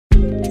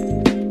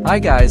Hi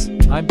guys,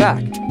 I'm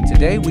back.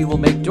 Today we will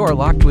make door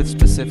locked with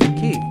specific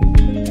key.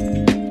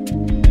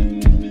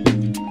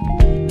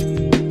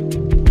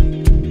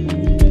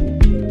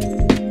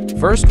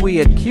 First we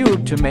add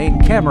cube to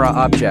main camera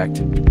object.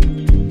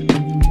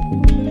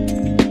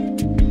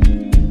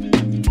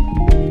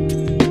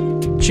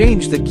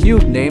 Change the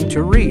cube name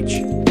to reach.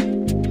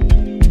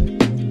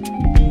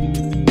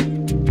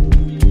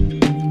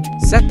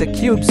 Set the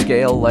cube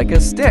scale like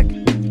a stick.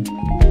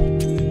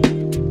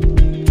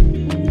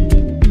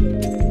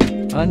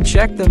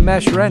 Uncheck the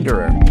mesh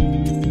renderer.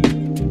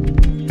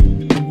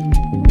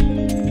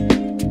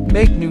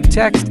 Make new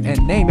text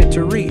and name it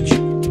to reach.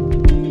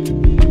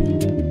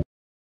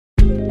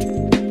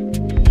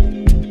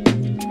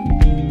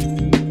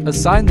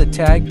 Assign the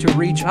tag to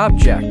reach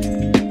object.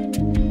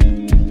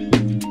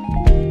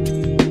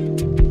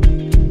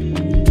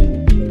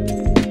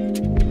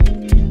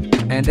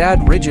 And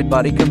add rigid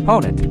body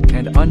component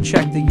and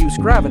uncheck the use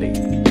gravity.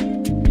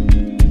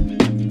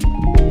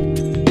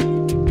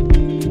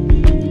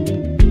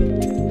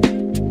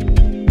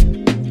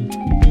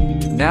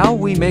 Now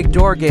we make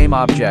door game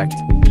object.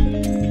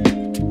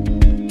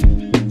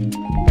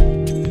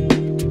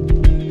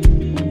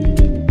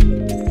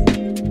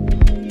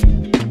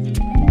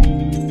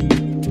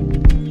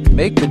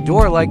 Make the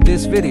door like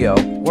this video,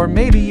 or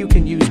maybe you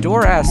can use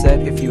door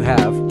asset if you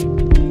have.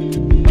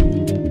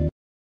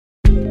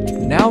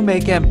 Now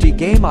make empty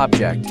game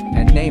object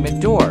and name it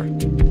door.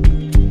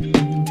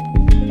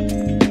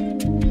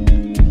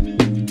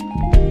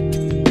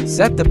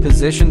 Set the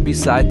position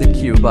beside the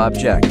cube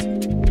object.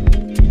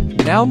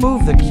 Now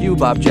move the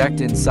cube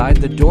object inside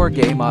the door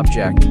game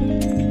object.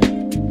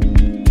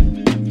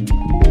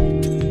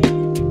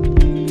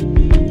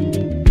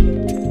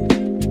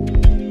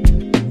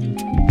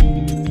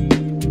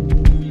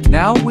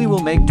 Now we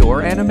will make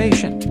door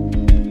animation.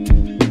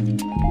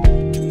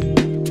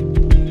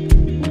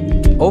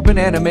 Open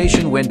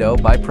animation window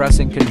by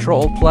pressing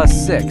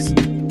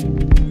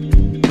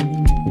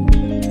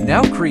Ctrl+6.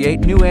 Now create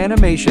new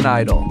animation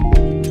idle.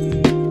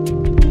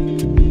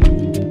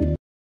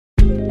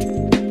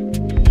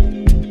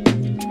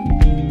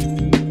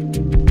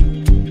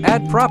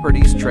 Add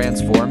properties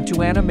transform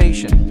to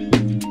animation.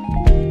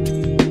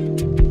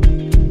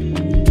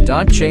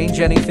 Don't change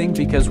anything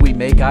because we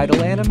make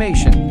idle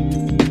animation.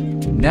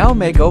 Now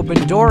make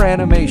open door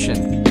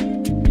animation.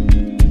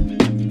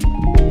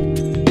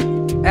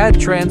 Add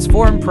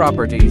transform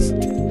properties.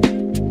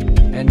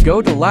 And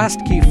go to last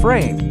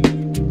keyframe.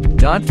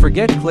 Don't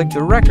forget click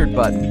the record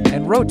button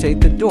and rotate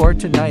the door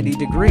to 90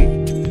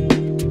 degrees.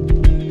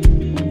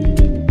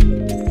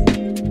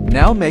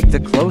 Now make the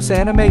close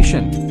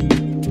animation.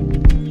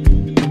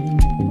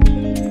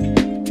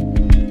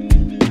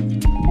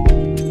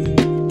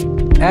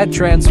 Add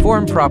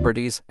transform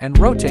properties and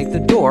rotate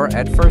the door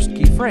at first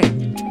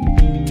keyframe.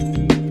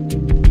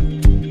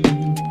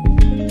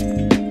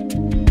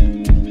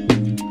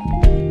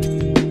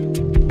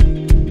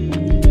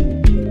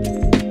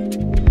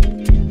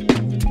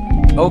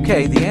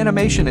 Okay, the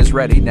animation is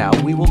ready. Now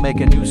we will make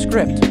a new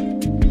script.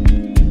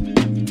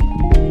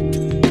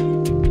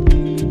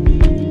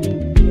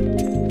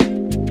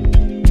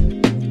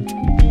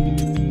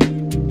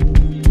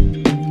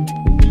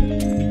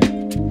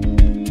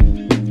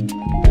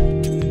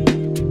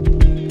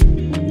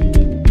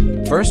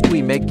 First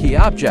we make key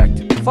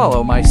object.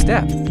 Follow my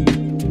step.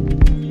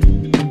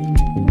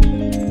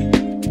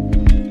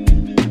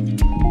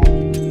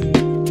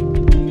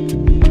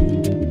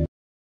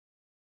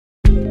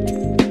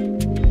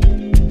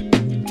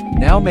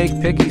 Now make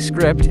picky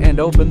script and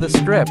open the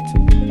script.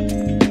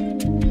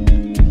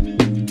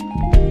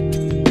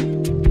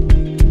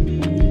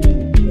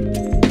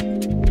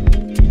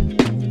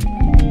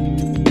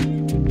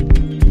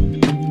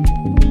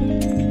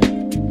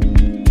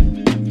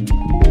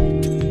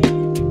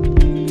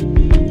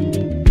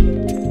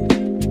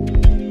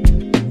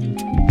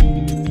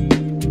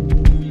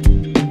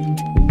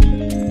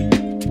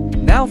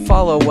 Now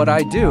follow what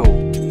I do.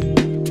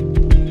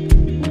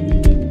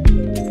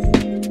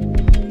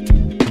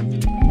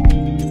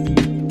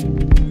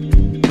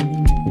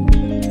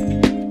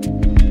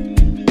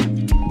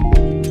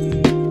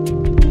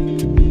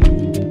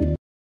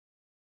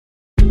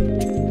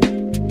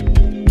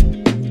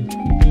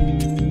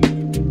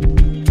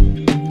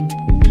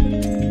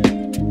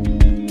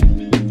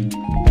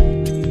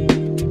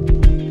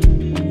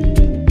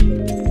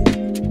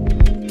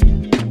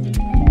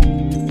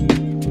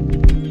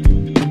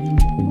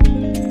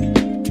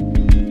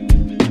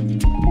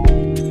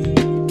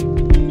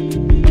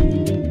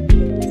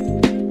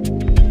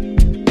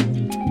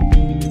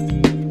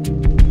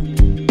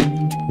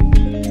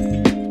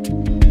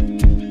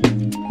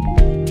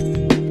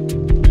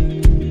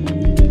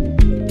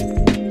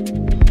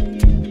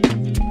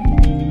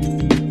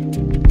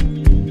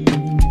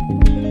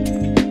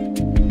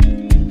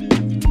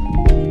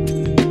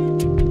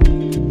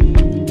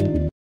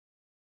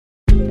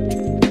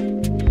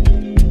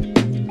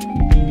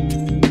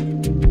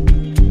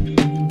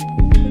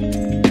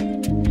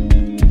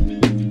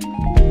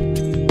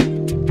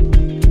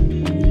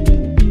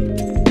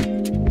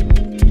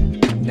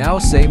 Now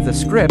save the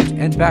script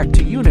and back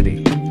to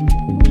Unity.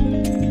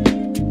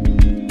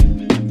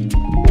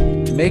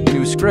 Make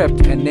new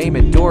script and name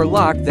it door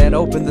lock, then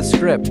open the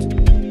script.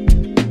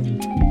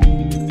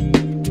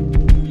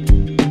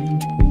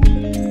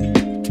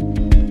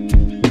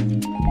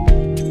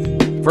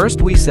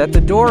 First we set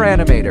the door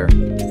animator.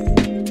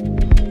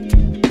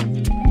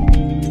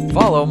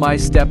 Follow my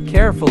step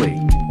carefully.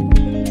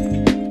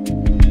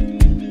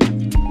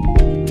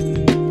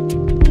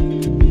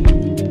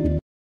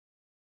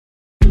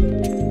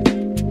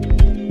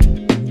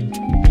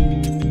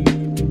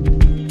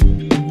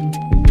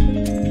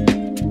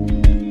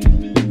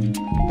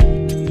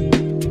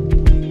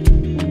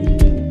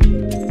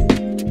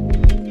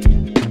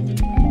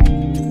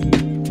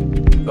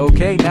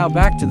 Okay, now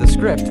back to the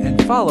script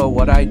and follow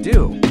what I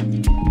do.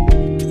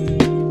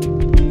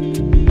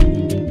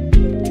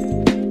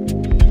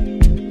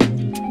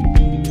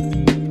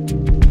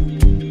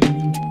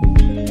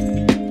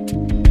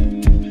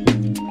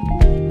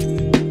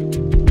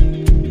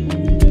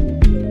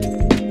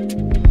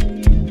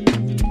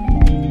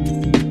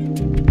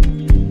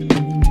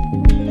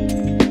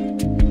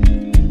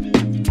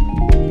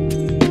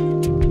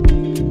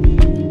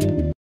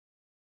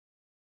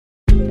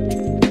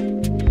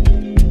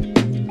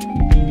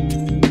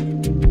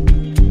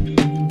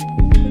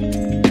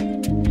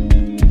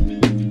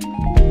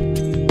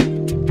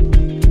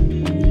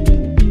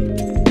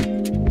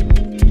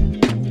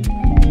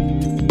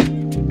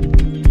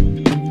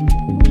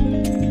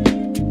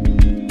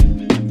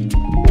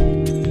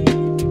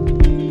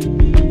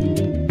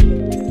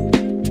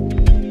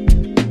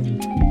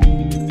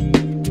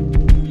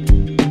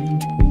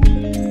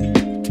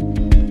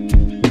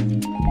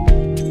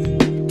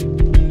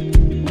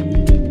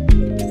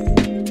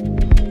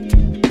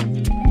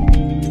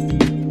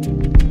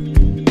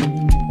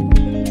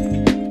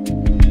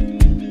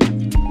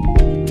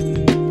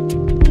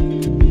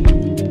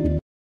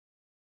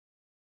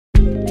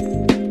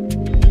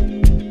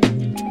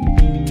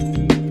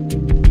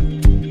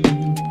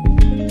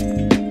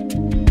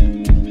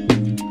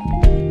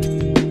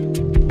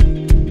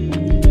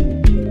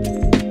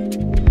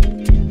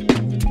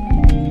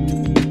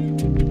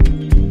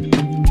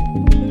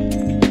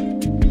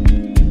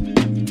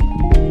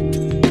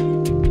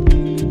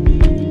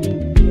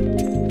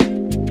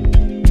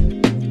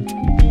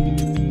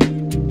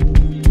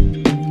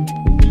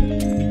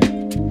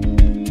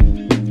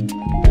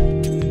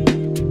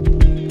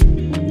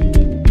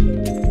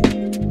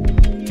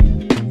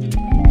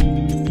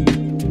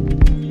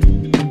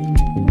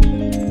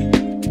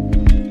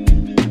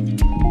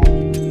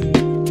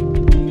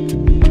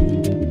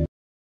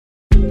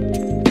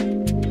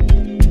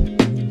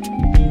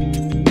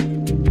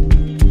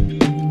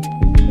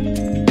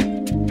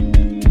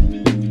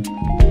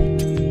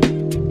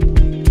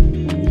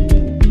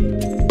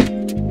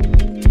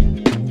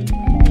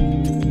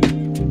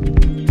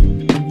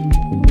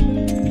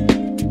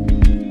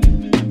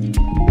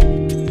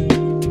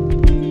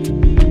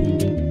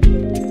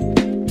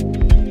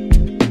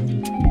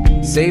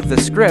 Save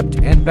the script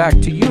and back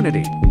to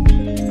Unity.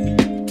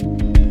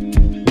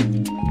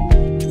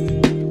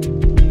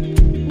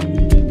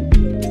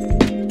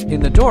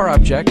 In the door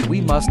object,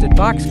 we must add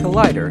box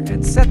collider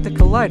and set the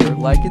collider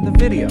like in the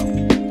video.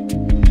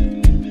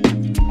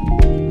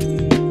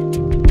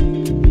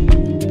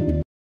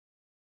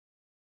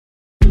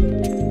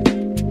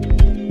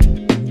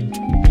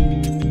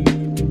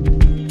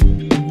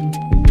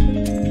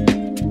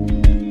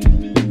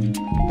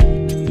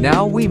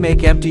 Now we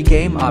make empty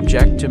game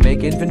object to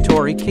make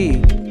inventory key.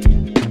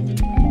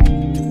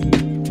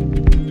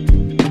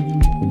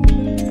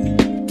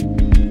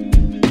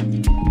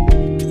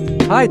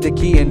 Hide the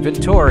key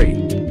inventory.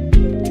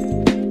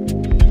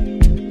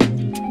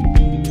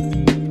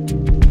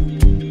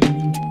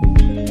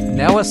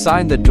 Now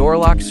assign the door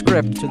lock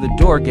script to the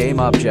door game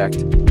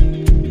object.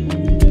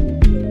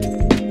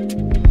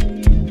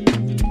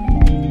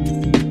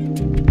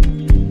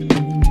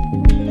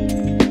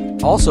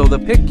 Also the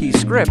pick key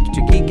script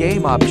to key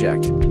game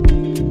object.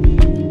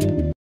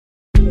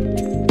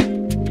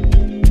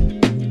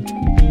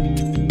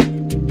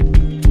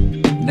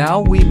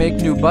 Now we make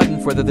new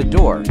button for the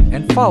door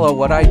and follow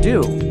what I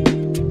do.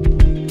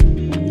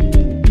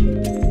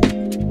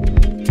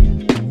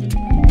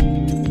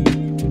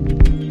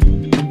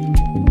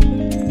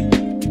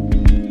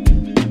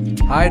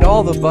 Hide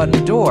all the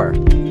button door.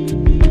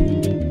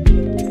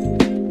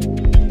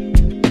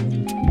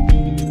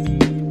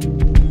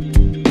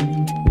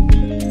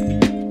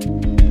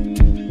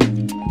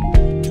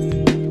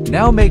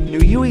 Now make new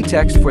UI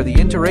text for the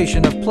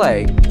iteration of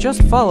play,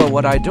 just follow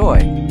what I do.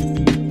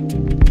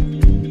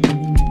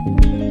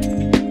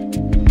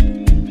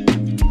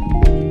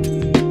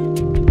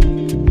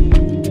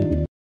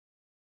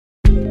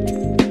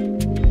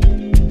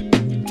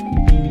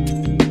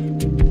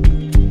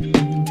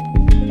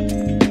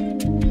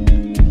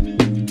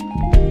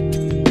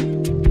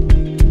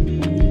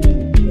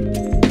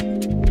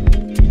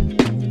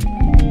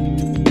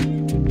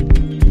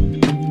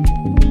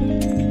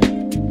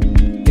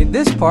 In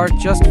this part,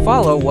 just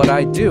follow what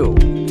I do.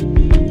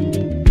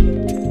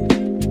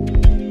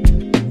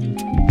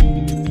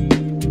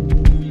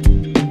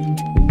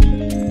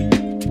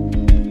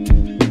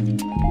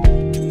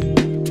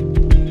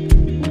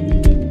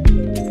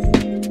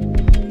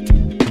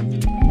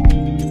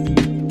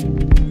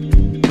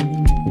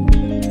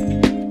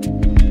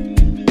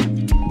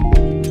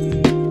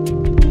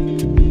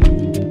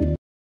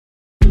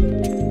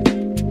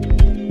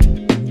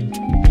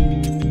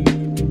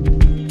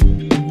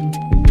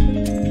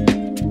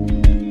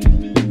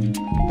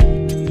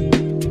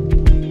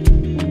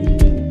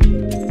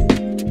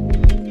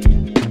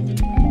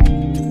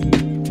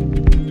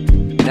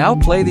 Now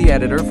play the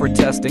editor for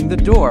testing the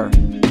door.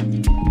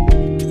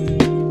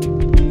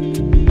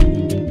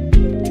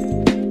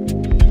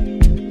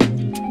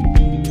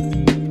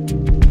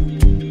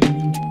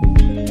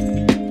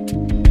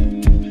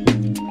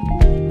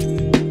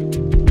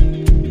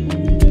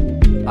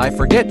 I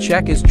forget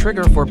check is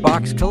trigger for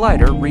box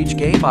collider reach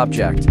game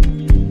object.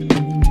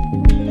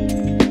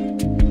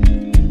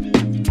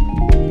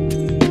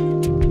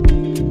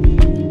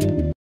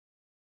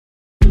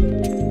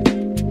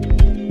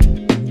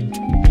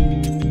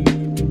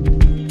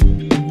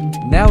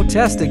 Now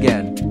test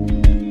again.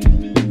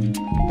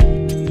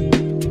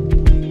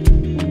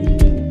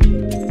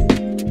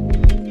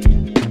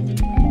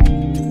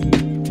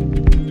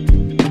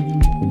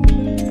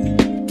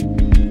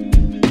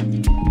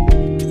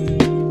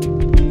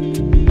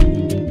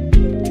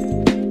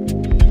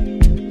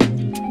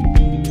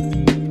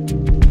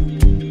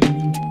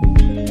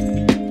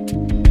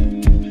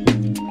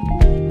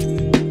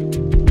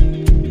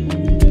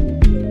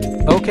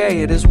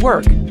 Okay, it is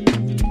work.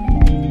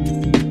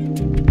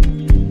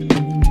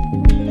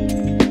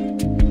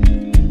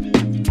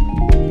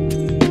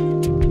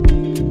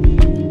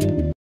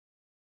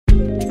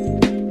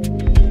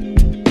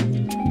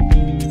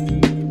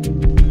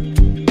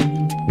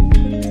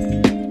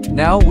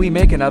 Now we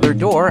make another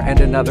door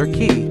and another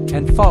key,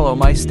 and follow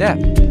my step.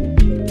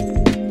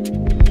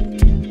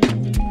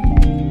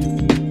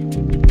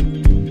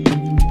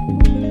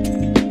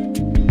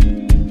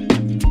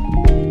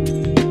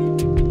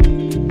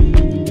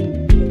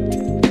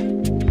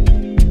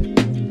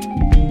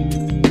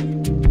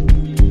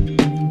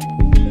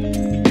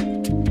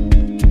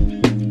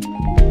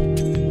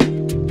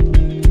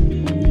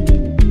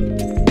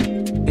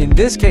 In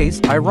this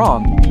case, I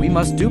wrong. We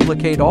must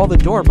duplicate all the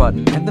door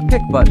button and the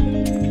pick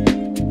button.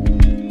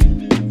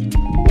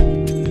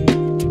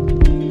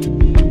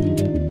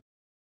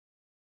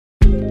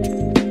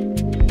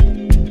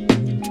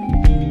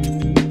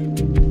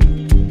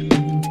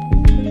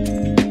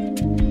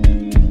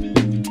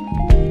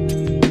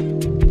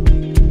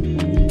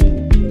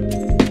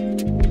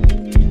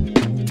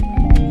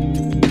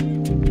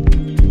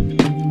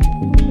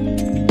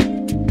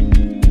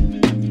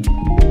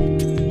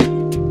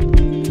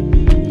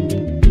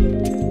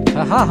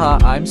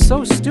 Haha, I'm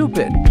so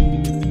stupid.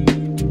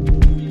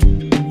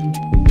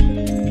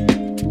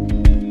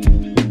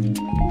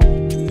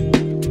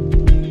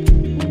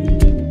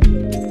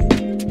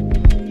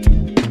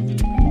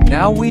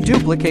 Now we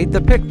duplicate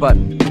the pick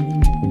button.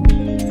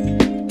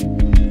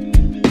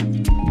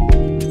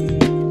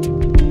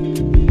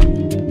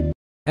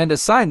 And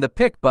assign the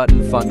pick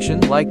button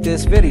function like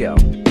this video.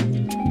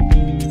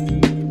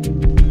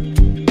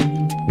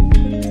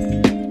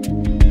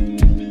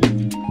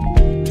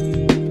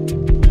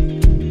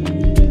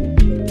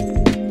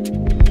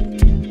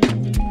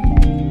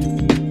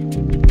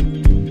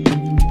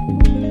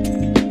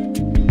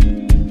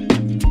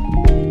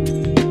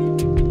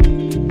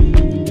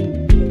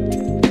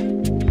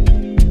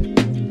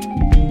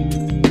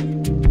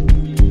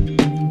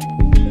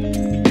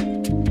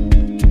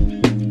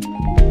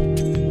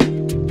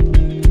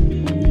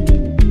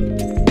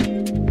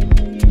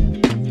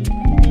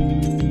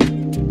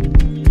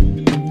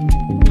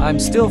 I'm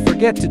still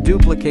forget to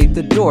duplicate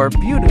the door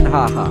button,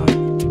 haha.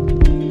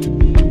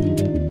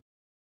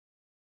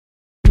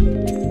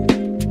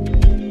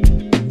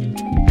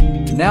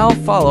 Now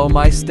follow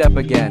my step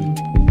again.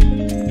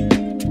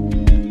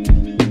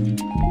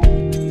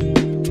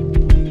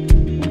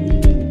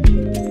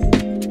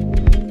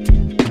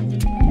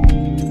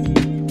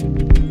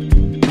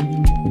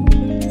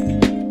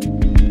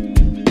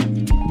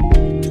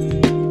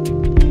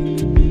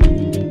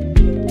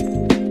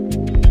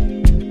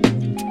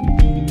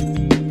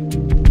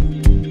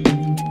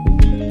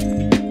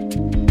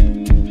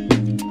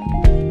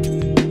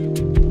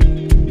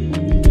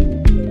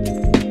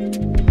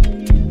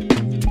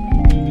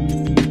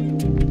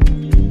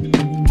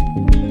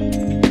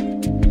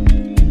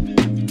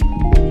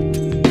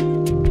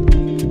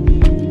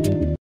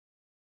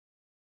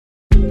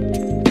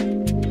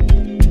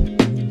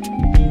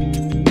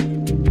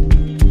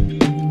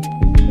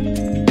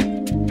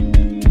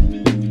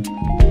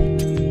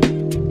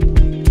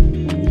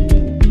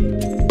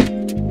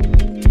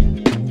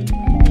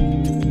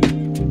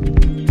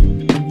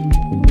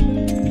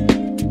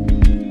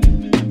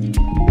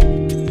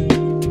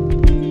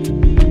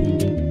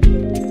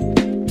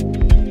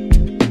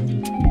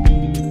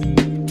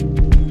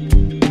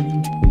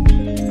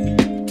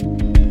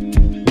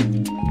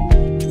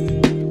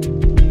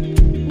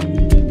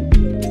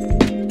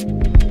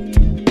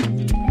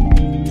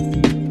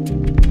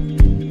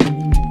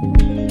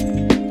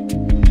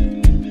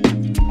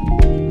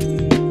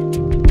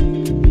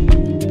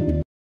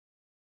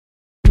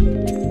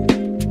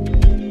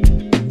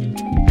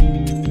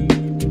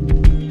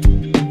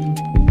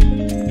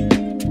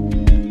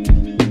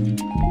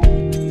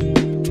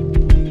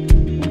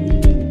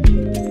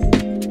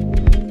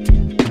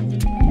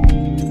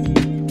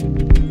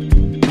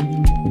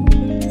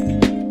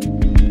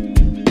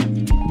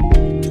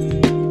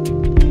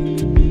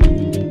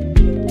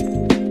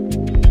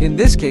 In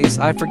this case,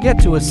 I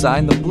forget to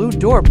assign the blue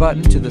door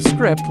button to the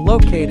script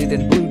located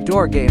in blue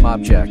door game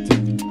object.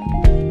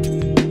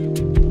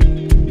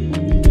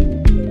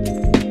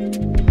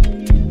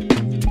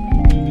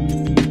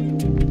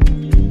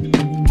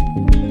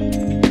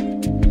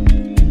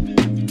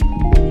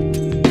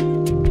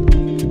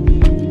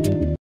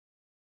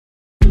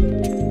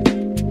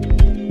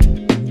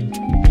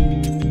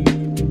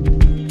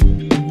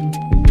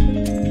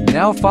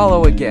 Now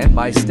follow again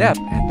my step,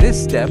 and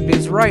this step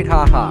is right,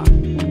 haha.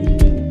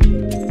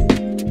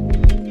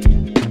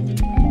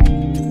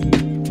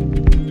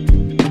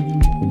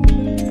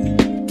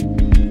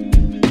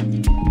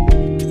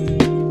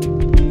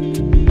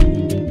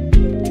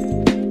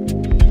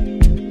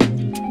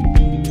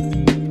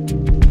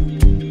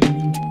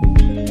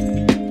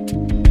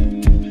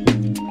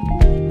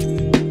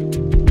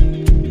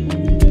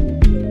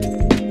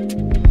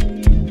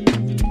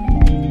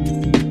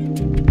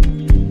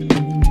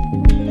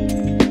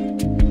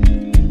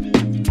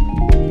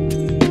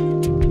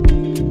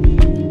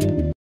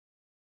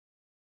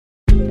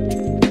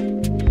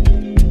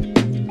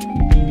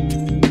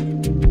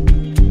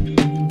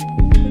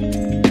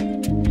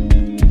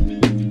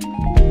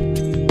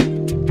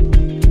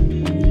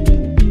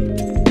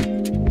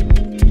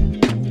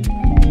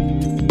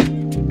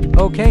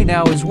 Okay,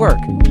 now is work.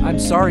 I'm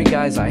sorry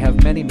guys, I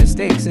have many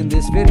mistakes in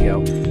this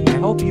video. I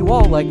hope you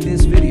all like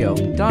this video.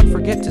 Don't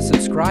forget to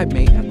subscribe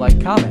me and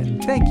like,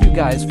 comment. Thank you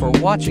guys for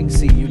watching.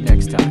 See you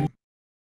next time.